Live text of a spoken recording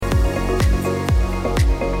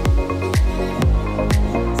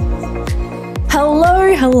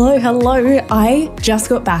Hello. I just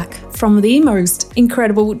got back from the most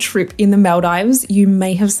incredible trip in the Maldives you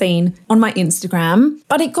may have seen on my Instagram,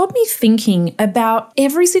 but it got me thinking about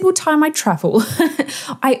every single time I travel.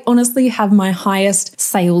 I honestly have my highest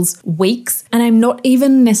sales weeks, and I'm not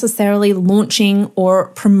even necessarily launching or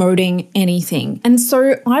promoting anything. And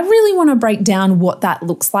so I really want to break down what that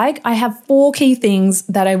looks like. I have 4 key things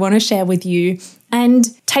that I want to share with you, and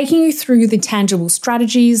taking you through the tangible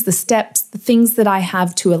strategies, the steps, the things that I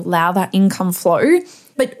have to allow that income flow.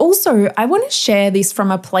 But also, I want to share this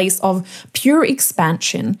from a place of pure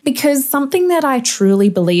expansion, because something that I truly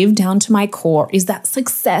believe down to my core is that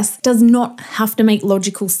success does not have to make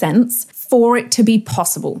logical sense for it to be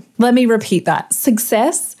possible. Let me repeat that.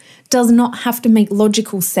 Success does not have to make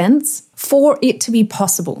logical sense for it to be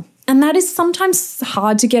possible. And that is sometimes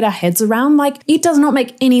hard to get our heads around. Like, it does not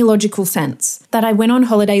make any logical sense that I went on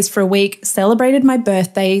holidays for a week, celebrated my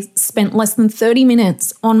birthday, spent less than 30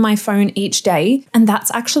 minutes on my phone each day. And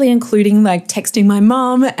that's actually including like texting my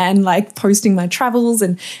mom and like posting my travels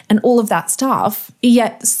and all of that stuff.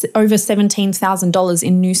 Yet over $17,000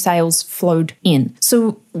 in new sales flowed in.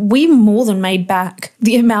 So we more than made back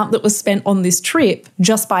the amount that was spent on this trip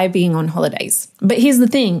just by being on holidays. But here's the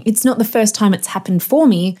thing, it's not the first time it's happened for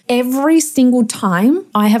me. Every single time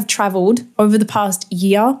I have traveled over the past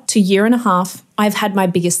year to year and a half, I've had my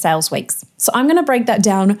biggest sales weeks. So I'm going to break that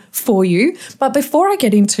down for you. But before I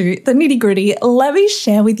get into the nitty gritty, let me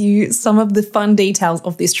share with you some of the fun details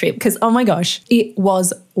of this trip, because oh my gosh, it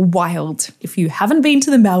was wild. If you haven't been to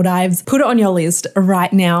the Maldives, put it on your list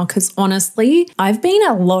right now, because honestly, I've been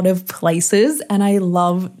a lot of places and I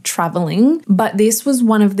love traveling, but this was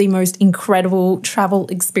one of the most incredible travel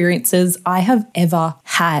experiences I have ever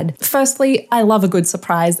had. Firstly, I love a good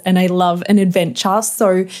surprise and I love an adventure.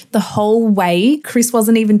 So the whole way, Chris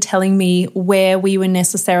wasn't even telling me where we were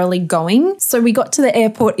necessarily going. So we got to the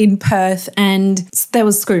airport in Perth and there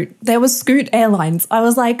was Scoot. There was Scoot Airlines. I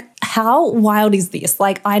was like, how wild is this?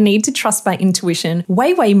 Like, I need to trust my intuition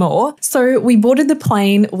way more. So we boarded the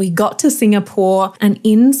plane, we got to Singapore, and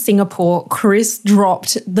in Singapore, Chris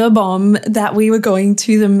dropped the bomb that we were going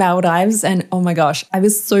to the Maldives. And oh my gosh, I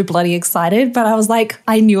was so bloody excited, but I was like,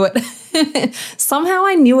 I knew it. Somehow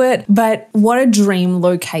I knew it, but what a dream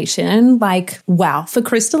location. Like, wow, for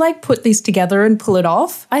Chris to like put this together and pull it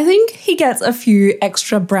off, I think he gets a few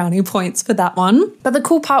extra brownie points for that one. But the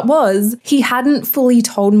cool part was he hadn't fully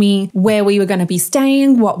told me where we were going to be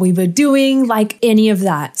staying, what we were doing, like any of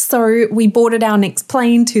that. So we boarded our next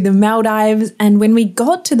plane to the Maldives. And when we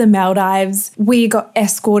got to the Maldives, we got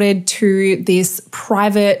escorted to this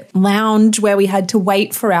private lounge where we had to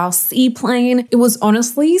wait for our seaplane. It was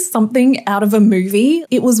honestly something out of a movie.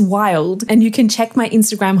 It was wild. And you can check my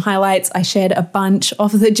Instagram highlights. I shared a bunch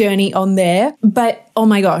of the journey on there. But oh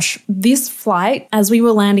my gosh, this flight, as we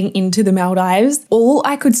were landing into the Maldives, all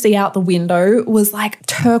I could see out the window was like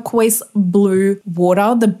turquoise blue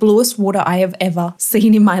water, the bluest water I have ever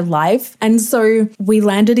seen in my life. And so we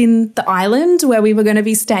landed in the island where we were going to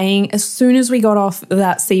be staying. As soon as we got off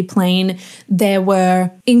that seaplane, there were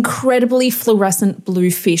incredibly fluorescent blue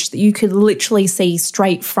fish that you could literally see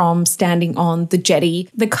straight from standing on the jetty.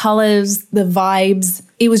 The colors, the vibes,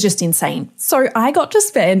 it was just insane. So I got to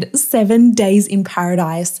spend 7 days in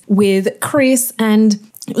paradise with Chris, and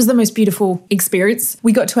it was the most beautiful experience.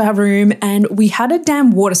 We got to our room and we had a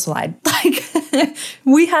damn water slide.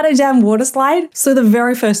 We had a damn water slide. So the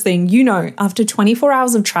very first thing, after 24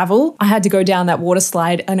 hours of travel, I had to go down that water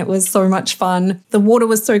slide and it was so much fun. The water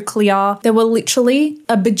was so clear. There were literally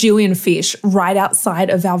a bajillion fish right outside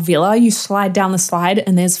of our villa. You slide down the slide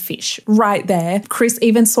and there's fish right there. Chris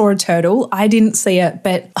even saw a turtle. I didn't see it,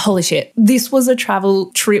 but holy shit, this was a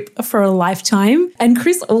travel trip for a lifetime. And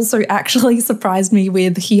Chris also actually surprised me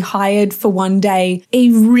with, he hired for one day a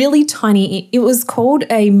really tiny, it was called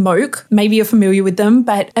a moke. Maybe you're familiar with them,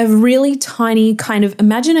 but a really tiny kind of,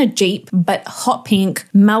 imagine a Jeep, but hot pink,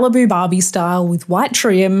 Malibu Barbie style with white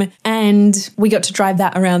trim. And we got to drive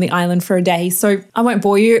that around the island for a day. So I won't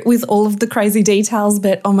bore you with all of the crazy details,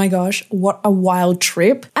 but oh my gosh, what a wild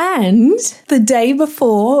trip. And the day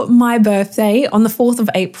before my birthday on the 4th of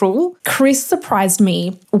April, Chris surprised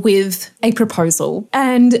me with a proposal.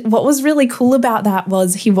 And what was really cool about that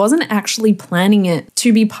was he wasn't actually planning it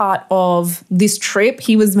to be part of this trip.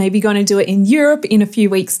 He was maybe going to do it in Europe in a few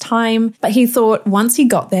weeks' time, but he thought once he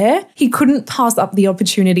got there, he couldn't pass up the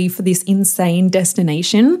opportunity for this insane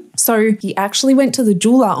destination. So he actually went to the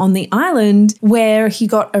jeweler on the island where he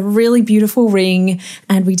got a really beautiful ring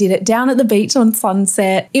and we did it down at the beach on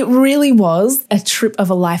sunset. It really was a trip of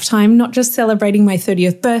a lifetime, not just celebrating my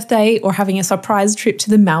 30th birthday or having a surprise trip to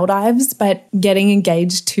the Maldives, but getting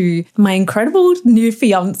engaged to my incredible new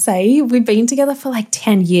fiance. We've been together for like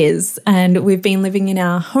 10 years and we've been living in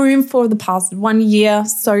our home for the past 1 year.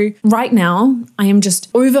 So right now I am just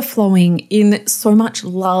overflowing in so much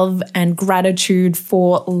love and gratitude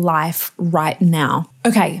for life right now.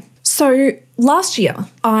 Okay, so last year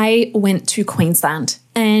I went to Queensland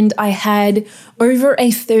and I had over a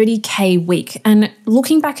 30K week. And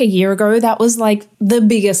looking back a year ago, that was like the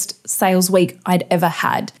biggest sales week I'd ever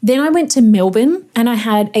had. Then I went to Melbourne and I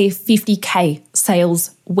had a 50K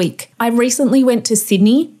sales week. I recently went to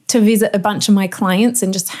Sydney to visit a bunch of my clients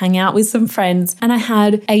and just hang out with some friends. And I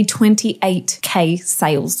had a 28K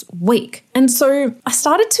sales week. And so I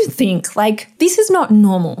started to think like, this is not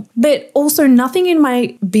normal, but also nothing in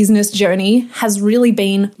my business journey has really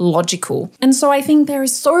been logical. And so I think there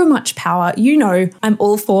is so much power. You know, I'm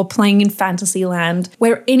all for playing in fantasy land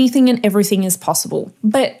where anything and everything is possible.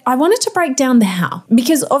 But I wanted to break down the how,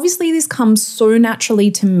 because obviously this comes so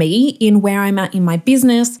naturally to me in where I'm at in my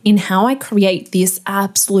business, in how I create this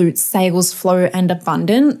absolute sales flow and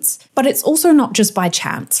abundance. But it's also not just by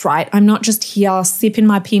chance, right? I'm not just here sipping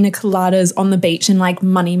my pina coladas on the beach and like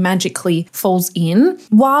money magically falls in.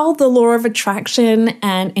 While the law of attraction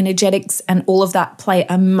and energetics and all of that play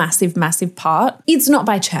a massive, massive part, it's not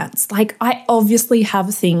by chance. Like I obviously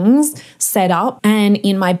have things set up and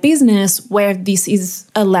in my business where this is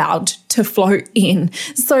allowed to flow in.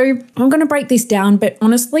 So I'm going to break this down, but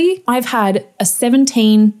honestly, I've had a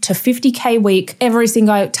 17 to 50K week every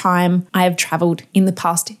single time I have traveled in the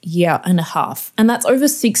past year and a half. And that's over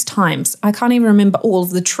 6 times. I can't even remember all of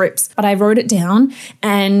the trips, but I wrote it down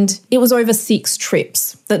and it was over 6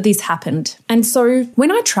 trips that this happened. And so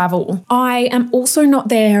when I travel, I am also not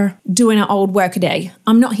there doing an old workaday.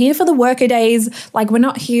 I'm not here for the workadays. Like we're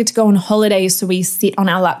not here to go on holidays so we sit on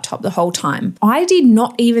our laptop the whole time. I did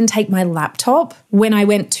not even take my laptop when I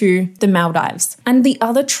went to the Maldives. And the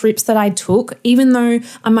other trips that I took, even though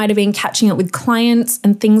I might have been catching up with clients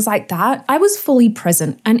and things like that, I was fully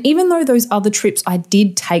present. And even though those other trips I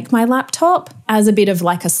did take my laptop as a bit of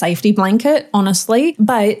like a safety blanket, honestly,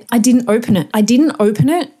 but I didn't open it. I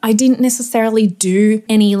didn't necessarily do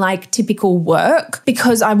any like typical work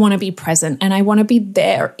because I want to be present and I want to be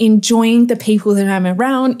there enjoying the people that I'm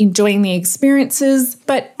around, enjoying the experiences.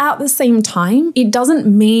 But at the same time, it doesn't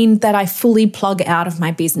mean that I fully plug out of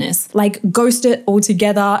my business, like ghost it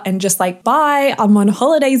altogether and just like, bye, I'm on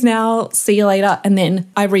holidays now, see you later. And then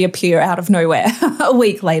I reappear out of nowhere a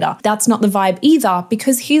week later. That's not the vibe either,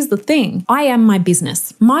 because here's the thing. I am my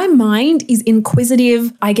business. My mind is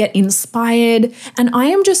inquisitive. I get inspired and I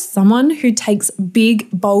am just someone who takes big,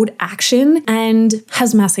 bold action and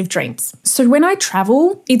has massive dreams. So when I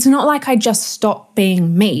travel, it's not like I just stop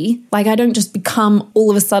being me. Like I don't just become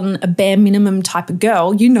all of a sudden a bare minimum type of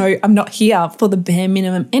girl. You know, I'm not here for the bare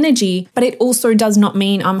minimum energy, but it also does not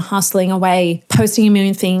mean I'm hustling away, posting a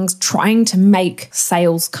million things, trying to make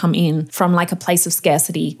sales come in from like a place of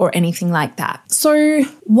scarcity or anything like that. So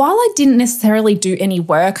while I didn't necessarily do any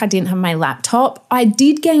work, I didn't have my laptop, I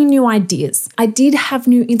did gain new ideas. I did have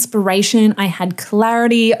new inspiration. I had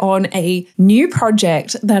clarity on a new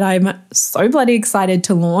project that I'm so bloody excited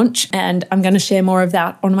to launch. And I'm going to share more of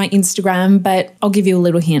that on my Instagram, but I'll give you a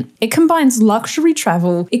little hint. It combines luxury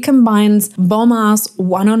travel. It combines bomb-ass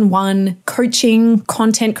one-on-one coaching,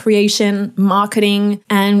 content creation, marketing,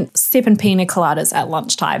 and sipping pina coladas at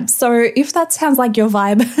lunchtime. So if that sounds like your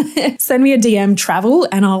vibe, send me a DM travel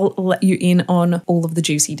and I'll let you in on all of the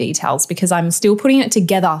juicy details because I'm still putting it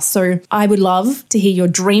together. So I would love to hear your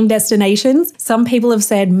dream destinations. Some people have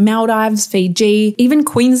said Maldives, Fiji, even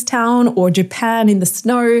Queenstown or Japan in the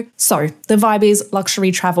snow. So the vibe is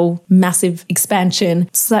luxury travel, massive expansion,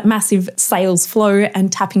 massive sales flow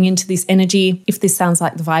and tapping into this energy. If this sounds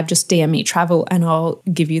like the vibe, just DM me travel and I'll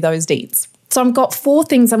give you those deets. So I've got 4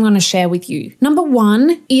 things I'm going to share with you. Number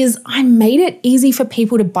 1 is I made it easy for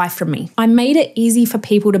people to buy from me.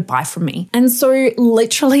 And so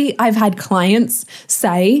literally I've had clients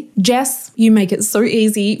say, Jess, you make it so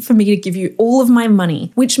easy for me to give you all of my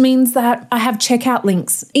money, which means that I have checkout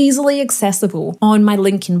links easily accessible on my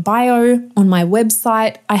link in bio, on my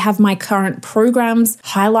website. I have my current programs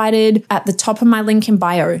highlighted at the top of my link in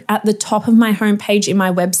bio, at the top of my homepage in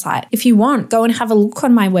my website. If you want, go and have a look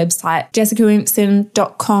on my website, Jessica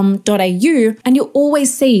jessicagrimson.com.au, and you'll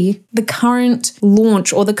always see the current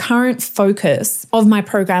launch or the current focus of my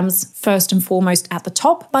programs first and foremost at the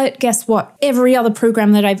top. But guess what? Every other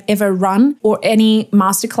program that I've ever run or any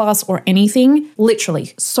masterclass or anything,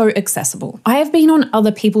 literally so accessible. I have been on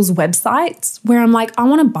other people's websites where I'm like, I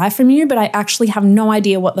want to buy from you, but I actually have no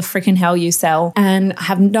idea what the freaking hell you sell and I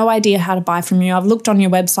have no idea how to buy from you. I've looked on your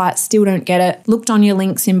website, still don't get it. Looked on your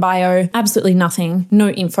links in bio, absolutely nothing, no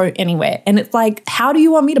info anywhere. And it's like, how do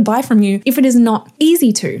you want me to buy from you if it is not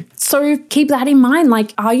easy to? So keep that in mind.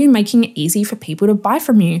 Like, are you making it easy for people to buy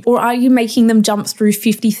from you? Or are you making them jump through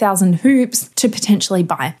 50,000 hoops to potentially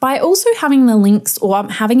buy? By also having the links or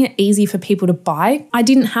having it easy for people to buy, I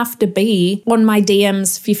didn't have to be on my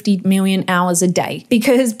DMs 50 million hours a day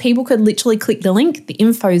because people could literally click the link, the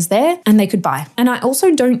info's there, and they could buy. And I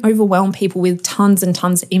also don't overwhelm people with tons and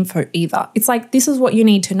tons of info either. It's like, this is what you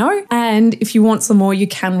need to know. And if you want some more, you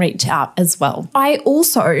can reach out as well. I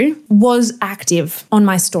also was active on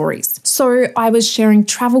my stories. So I was sharing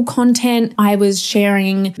travel content. I was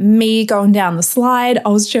sharing me going down the slide. I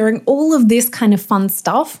was sharing all of this kind of fun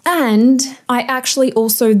stuff. And I actually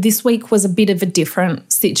also, this week was a bit of a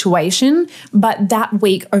different situation, but that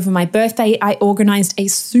week over my birthday, I organized a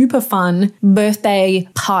super fun birthday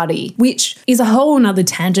party, which is a whole nother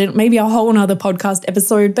tangent, maybe a whole nother podcast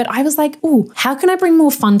episode. But I was like, oh, how can I bring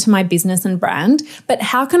more fun to my business and brand? But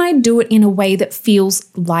how can I do it in a way that feels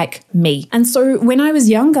like me? And so when I was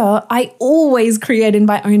younger, I always created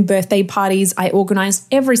my own birthday parties. I organized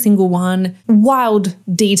every single one, wild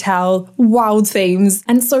detail, wild themes.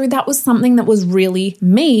 And so that was something that was really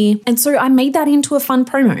me. And so I made that into a fun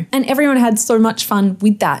promo and everyone had so much fun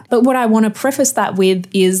with that. But what I want to preface that with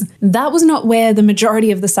is that was not where the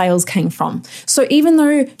majority of the sales came from. So even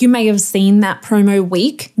though you may have seen that promo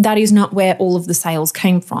week, that is not where all of the sales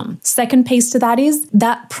came from. Second piece to that is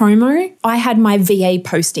that promo, I had my VA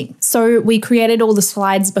posting. So we created all the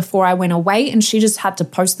slides before I went away and she just had to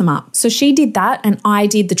post them up. So she did that and I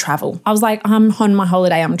did the travel. I was like, I'm on my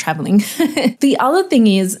holiday, I'm traveling. The other thing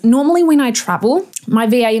is normally when I travel, my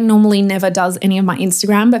VA normally never does any of my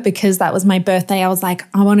Instagram, but because that was my birthday, I was like,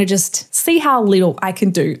 I want to just see how little I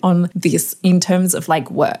can do on this in terms of like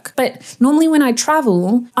work. But normally when I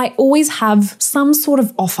travel, I always have some sort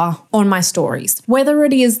of offer on my stories, whether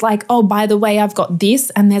it is like, oh, by the way, I've got this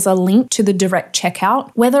and there's a link to the direct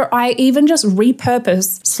checkout, whether I even just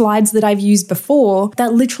repurpose slides that I've used before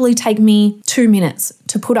that literally take me 2 minutes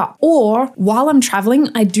to put up. Or while I'm traveling,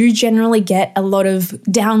 I do generally get a lot of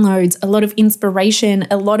downloads, a lot of inspiration,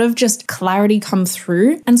 a lot of just clarity come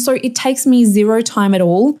through. And so it takes me zero time at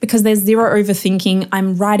all because there's zero overthinking.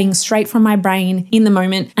 I'm writing straight from my brain in the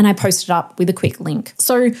moment and I post it up with a quick link.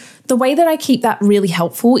 So the way that I keep that really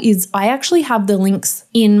helpful is I actually have the links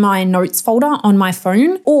in my notes folder on my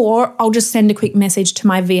phone, or I'll just send a quick message to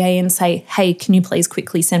my VA and say, hey, can you please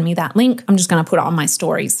quickly send me that link? I'm just going to put it on my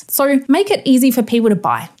stories. So make it easy for people to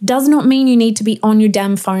buy. Does not mean you need to be on your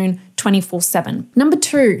damn phone 24/7. Number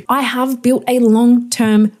 2, I have built a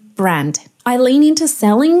long-term brand. I lean into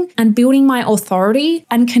selling and building my authority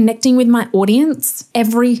and connecting with my audience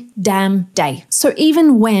every damn day. So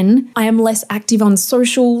even when I am less active on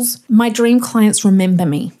socials, my dream clients remember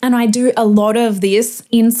me. And I do a lot of this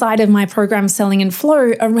inside of my program Selling and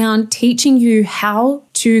Flow around teaching you how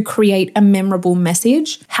to create a memorable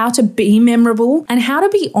message, how to be memorable, and how to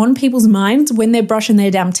be on people's minds when they're brushing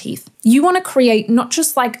their damn teeth. You want to create not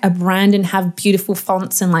just like a brand and have beautiful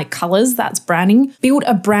fonts and like colors, that's branding. Build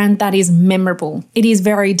a brand that is memorable. It is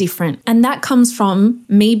very different. And that comes from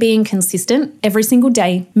me being consistent every single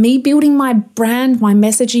day, me building my brand, my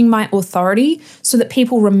messaging, my authority so that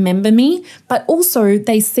people remember me, but also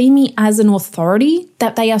they see me as an authority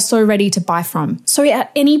that they are so ready to buy from. So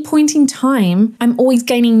at any point in time, I'm always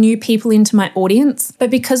gaining new people into my audience, but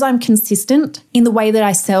because I'm consistent in the way that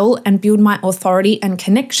I sell and build my authority and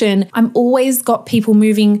connection, I'm always got people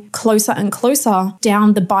moving closer and closer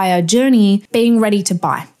down the buyer journey, being ready to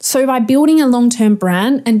buy. So by building a long-term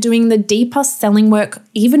brand and doing the deeper selling work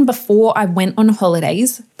even before I went on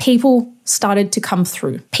holidays, people started to come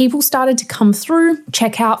through. People started to come through,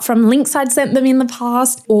 check out from links I'd sent them in the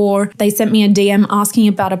past, or they sent me a DM asking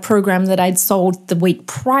about a program that I'd sold the week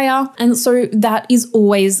prior. And so that is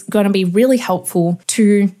always going to be really helpful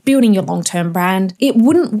to building your long-term brand. It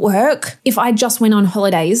wouldn't work if I just went on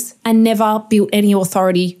holidays and never built any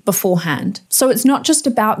authority beforehand. So it's not just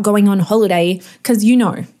about going on holiday, because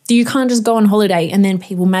you can't just go on holiday and then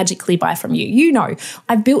people magically buy from you.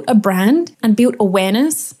 I've built a brand and built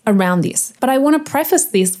awareness around this. But I want to preface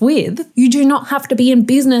this with, you do not have to be in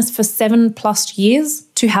business for 7+ years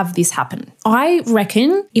to have this happen. I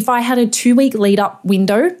reckon if I had a 2-week lead up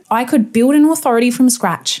window, I could build an authority from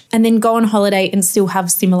scratch and then go on holiday and still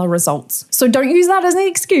have similar results. So don't use that as an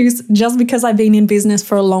excuse just because I've been in business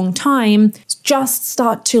for a long time. Just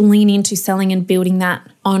start to lean into selling and building that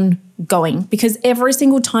ongoing, because every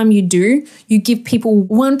single time you do, you give people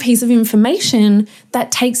one piece of information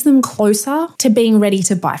that takes them closer to being ready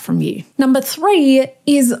to buy from you. Number 3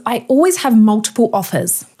 is I always have multiple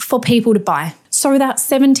offers for people to buy. So that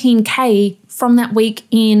 17K from that week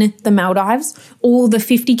in the Maldives, or the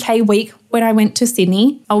 50K week when I went to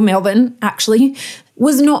Sydney, or Melbourne actually,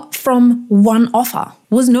 was not from one offer,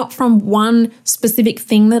 was not from one specific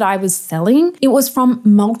thing that I was selling. It was from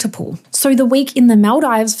multiple. So the week in the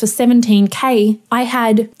Maldives for 17K, I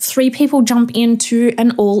had 3 people jump into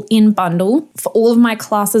an all-in bundle for all of my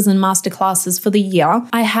classes and masterclasses for the year.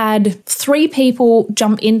 I had 3 people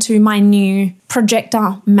jump into my new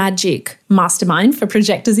Projector Magic Mastermind for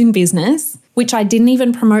projectors in business, which I didn't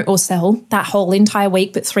even promote or sell that whole entire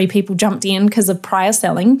week, but 3 people jumped in because of prior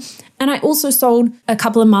selling. And I also sold a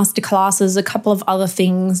couple of masterclasses, a couple of other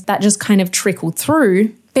things that just kind of trickled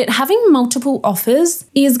through. But having multiple offers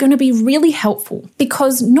is going to be really helpful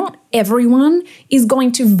because not everyone is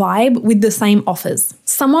going to vibe with the same offers.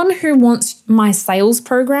 Someone who wants my sales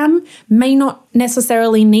program may not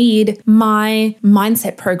necessarily need my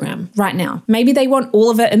mindset program right now. Maybe they want all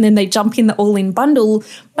of it and then they jump in the all-in bundle,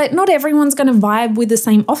 but not everyone's going to vibe with the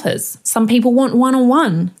same offers. Some people want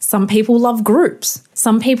one-on-one. Some people love groups.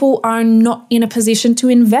 Some people are not in a position to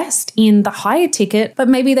invest in the higher ticket, but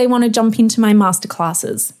maybe they want to jump into my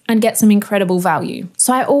masterclasses and get some incredible value.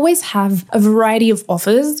 So I always have a variety of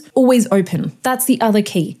offers, always open. That's the other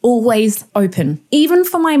key, always open. Even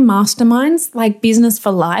for my masterminds, like Business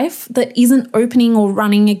for Life, that isn't opening or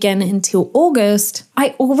running again until August,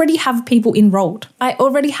 I already have people enrolled. I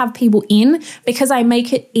already have people in because I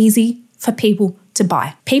make it easy for people to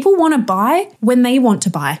buy. People want to buy when they want to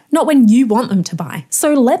buy, not when you want them to buy.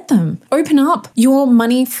 So let them. Open up your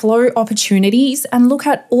money flow opportunities and look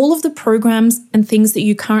at all of the programs and things that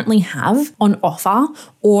you currently have on offer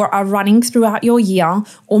or are running throughout your year,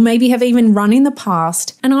 or maybe have even run in the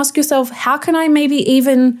past, and ask yourself, how can I maybe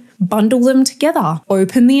even bundle them together,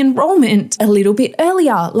 open the enrollment a little bit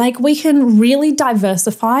earlier? Like, we can really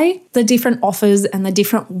diversify the different offers and the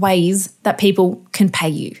different ways that people can pay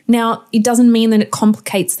you. Now, it doesn't mean that it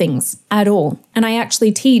complicates things at all. And I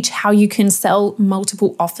actually teach how you can sell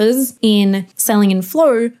multiple offers in Selling in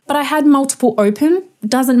Flow, but I had multiple open.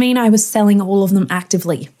 Doesn't mean I was selling all of them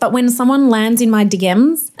actively. But when someone lands in my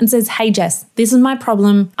DMs and says, hey Jess, this is my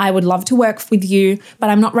problem. I would love to work with you, but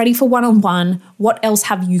I'm not ready for one-on-one. What else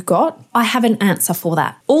have you got? I have an answer for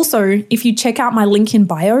that. Also, if you check out my link in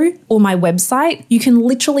bio or my website, you can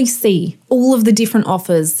literally see all of the different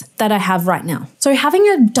offers that I have right now. So having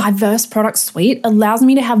a diverse product suite allows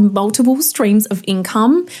me to have multiple streams of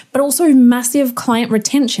income, but also massive client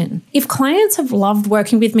retention. If clients have loved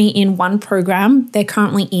working with me in one program they're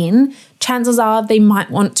currently in, chances are they might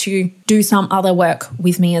want to do some other work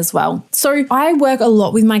with me as well. So I work a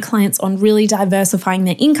lot with my clients on really diversifying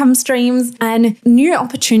their income streams and new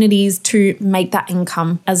opportunities to make that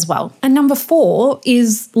income as well. And number 4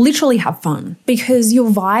 is literally have fun, because your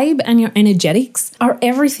vibe and your energetics are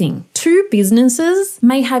everything. 2 businesses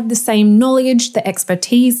may have the same knowledge, the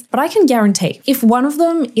expertise, but I can guarantee if one of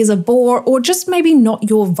them is a bore or just maybe not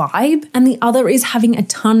your vibe and the other is having a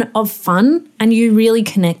ton of fun and you really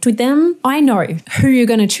connect with them, I know who you're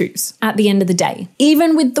going to choose at the end of the day.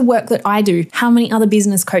 Even with the work that I do, how many other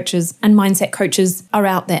business coaches and mindset coaches are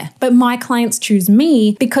out there? But my clients choose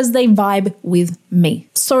me because they vibe with me.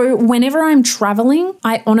 So whenever I'm traveling,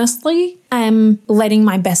 I honestly am letting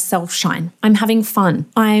my best self shine. I'm having fun.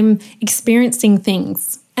 I'm experiencing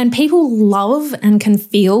things. And people love and can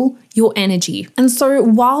feel your energy. And so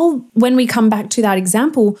when we come back to that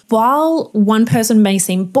example, while one person may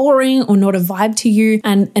seem boring or not a vibe to you,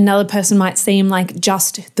 and another person might seem like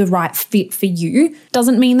just the right fit for you,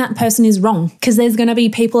 doesn't mean that person is wrong, because there's going to be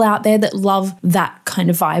people out there that love that kind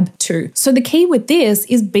of vibe too. So the key with this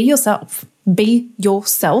is be yourself. Be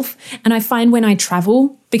yourself. And I find when I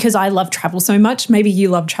travel, because I love travel so much, maybe you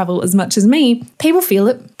love travel as much as me, people feel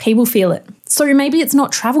it. People feel it. So maybe it's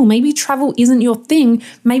not travel. Maybe travel isn't your thing.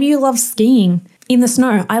 Maybe you love skiing in the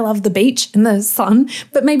snow. I love the beach and the sun,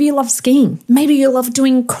 but maybe you love skiing. Maybe you love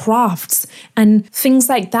doing crafts and things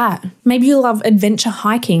like that. Maybe you love adventure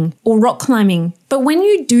hiking or rock climbing. But when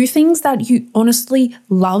you do things that you honestly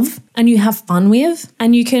love and you have fun with,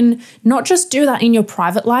 and you can not just do that in your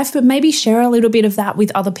private life, but maybe share a little bit of that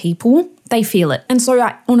with other people, they feel it. And so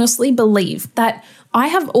I honestly believe that I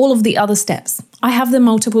have all of the other steps. I have the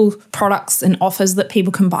multiple products and offers that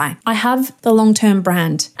people can buy. I have the long-term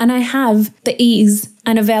brand, and I have the ease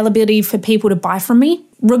and availability for people to buy from me,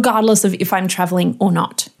 regardless of if I'm traveling or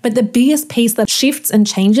not. But the biggest piece that shifts and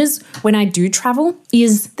changes when I do travel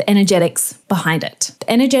is the energetics behind it.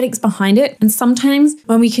 The energetics behind it, and sometimes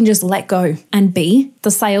when we can just let go and be, the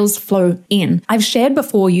sales flow in. I've shared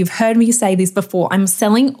before, you've heard me say this before, I'm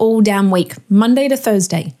selling all damn week, Monday to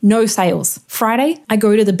Thursday, no sales. Friday, I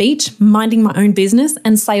go to the beach, minding my own business,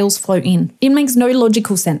 and sales flow in. It makes no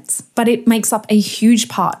logical sense, but it makes up a huge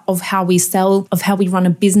part of how we sell, of how we run a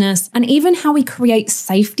business, and even how we create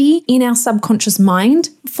safety in our subconscious mind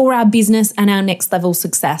for our business and our next level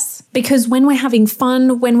success. Because when we're having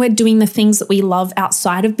fun, when we're doing the things that we love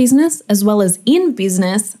outside of business as well as in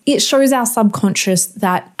business, it shows our subconscious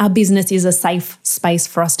that our business is a safe space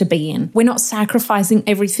for us to be in. We're not sacrificing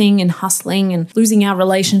everything and hustling and losing our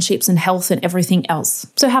relationships and health and everything else.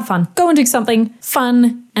 So have fun. Go and do something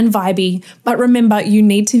fun and vibey. But remember, you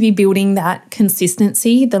need to be building that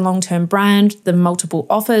consistency, the long-term brand, the multiple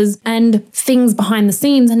offers, and things behind the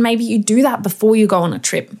scenes. And maybe you do that before you go on a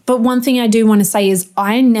trip. But one thing I do want to say is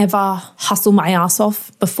I never hustle my ass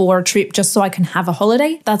off before a trip just so I can have a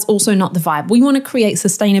holiday. That's also not the vibe. We want to create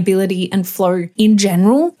sustainability and flow in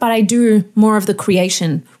general, but I do more of the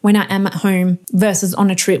creation when I am at home versus on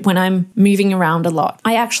a trip when I'm moving around a lot.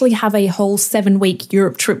 I actually have a whole 7-week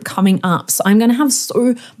Europe trip coming up. So I'm going to have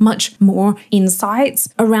so much more insights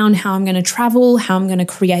around how I'm going to travel, how I'm going to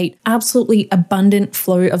create absolutely abundant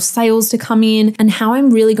flow of sales to come in, and how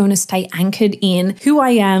I'm really going to stay anchored in who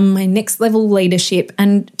I am, my next level leadership,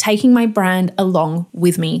 and taking my brand along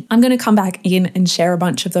with me. I'm going to come back in and share a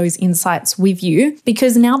bunch of those insights with you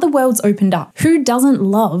because now the world's opened up. Who doesn't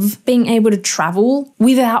love being able to travel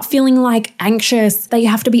without feeling like anxious that you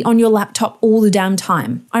have to be on your laptop all the damn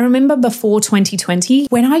time? I remember before 2020,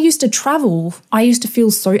 when I used to travel, I used to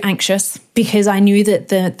feel so anxious because I knew that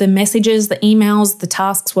the messages, the emails, the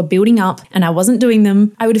tasks were building up and I wasn't doing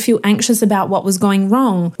them. I would feel anxious about what was going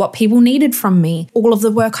wrong, what people needed from me, all of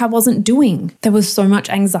the work I wasn't doing. There was so much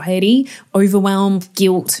anxiety, overwhelm,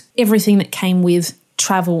 guilt, everything that came with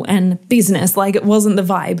travel and business, like it wasn't the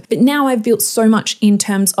vibe. But now I've built so much in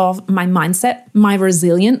terms of my mindset, my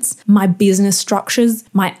resilience, my business structures,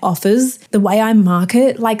 my offers, the way I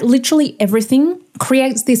market, like literally everything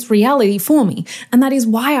creates this reality for me. And that is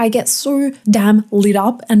why I get so damn lit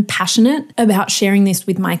up and passionate about sharing this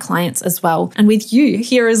with my clients as well and with you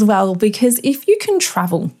here as well. Because if you can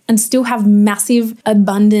travel and still have massive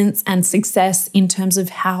abundance and success in terms of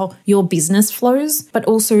how your business flows, but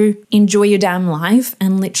also enjoy your damn life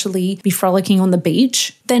and literally be frolicking on the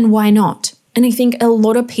beach, then why not? And I think a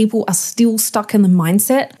lot of people are still stuck in the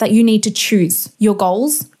mindset that you need to choose your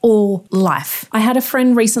goals or life. I had a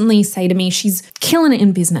friend recently say to me, she's killing it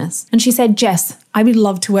in business. And she said, Jess, I would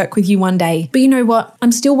love to work with you one day. But you know what?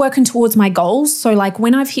 I'm still working towards my goals. So like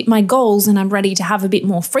when I've hit my goals and I'm ready to have a bit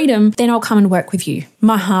more freedom, then I'll come and work with you.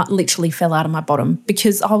 My heart literally fell out of my bottom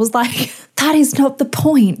because I was like, that is not the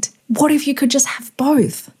point. What if you could just have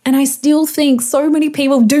both? And I still think so many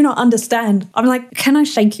people do not understand. I'm like, can I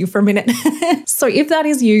shake you for a minute? So if that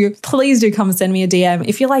is you, please do come and send me a DM.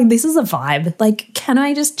 If you're like, this is a vibe, like, can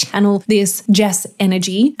I just channel this Jess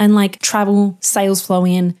energy and like travel, sales flow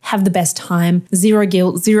in, have the best time, zero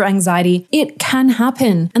guilt, zero anxiety? It can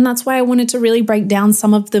happen. And that's why I wanted to really break down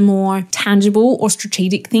some of the more tangible or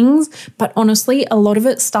strategic things. But honestly, a lot of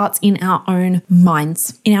it starts in our own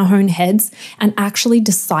minds, in our own heads, and actually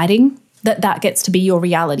deciding that gets to be your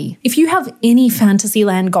reality. If you have any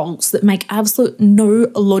Fantasyland goals that make absolute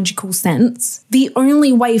no logical sense, the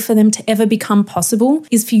only way for them to ever become possible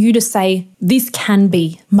is for you to say, this can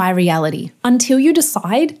be my reality. Until you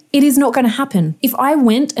decide, it is not going to happen. If I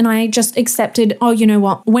went and I just accepted, oh, you know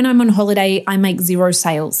what, when I'm on holiday, I make 0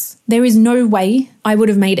 sales. There is no way I would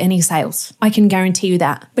have made any sales. I can guarantee you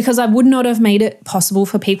that, because I would not have made it possible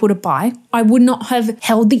for people to buy. I would not have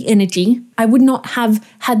held the energy. I would not have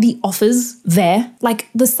had the offers there. Like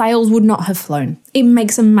the sales would not have flown. It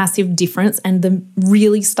makes a massive difference, and the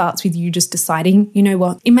really starts with you just deciding, you know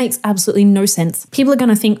what, it makes absolutely no sense. People are going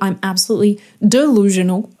to think I'm absolutely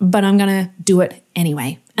delusional, but I'm going to do it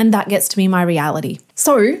anyway. And that gets to be my reality.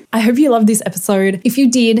 So I hope you loved this episode. If you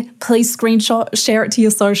did, please screenshot, share it to your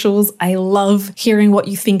socials. I love hearing what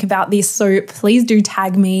you think about this. So please do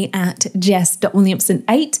tag me at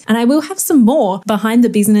jess.williamson8. And I will have some more behind the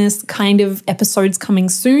business kind of episodes coming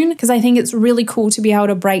soon, because I think it's really cool to be able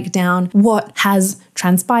to break down what has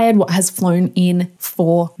transpired, what has flown in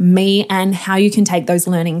for me, and how you can take those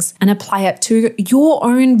learnings and apply it to your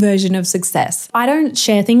own version of success. I don't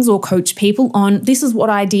share things or coach people on this is what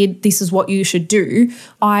I did, this is what you should do.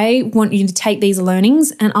 I want you to take these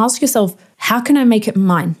learnings and ask yourself, how can I make it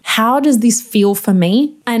mine? How does this feel for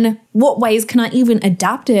me? And what ways can I even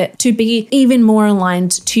adapt it to be even more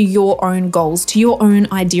aligned to your own goals, to your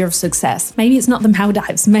own idea of success? Maybe it's not the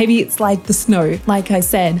Maldives, maybe it's like the snow, like I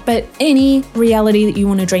said, but any reality that you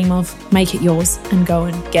want to dream of, make it yours and go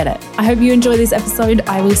and get it. I hope you enjoy this episode.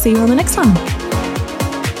 I will see you on the next one.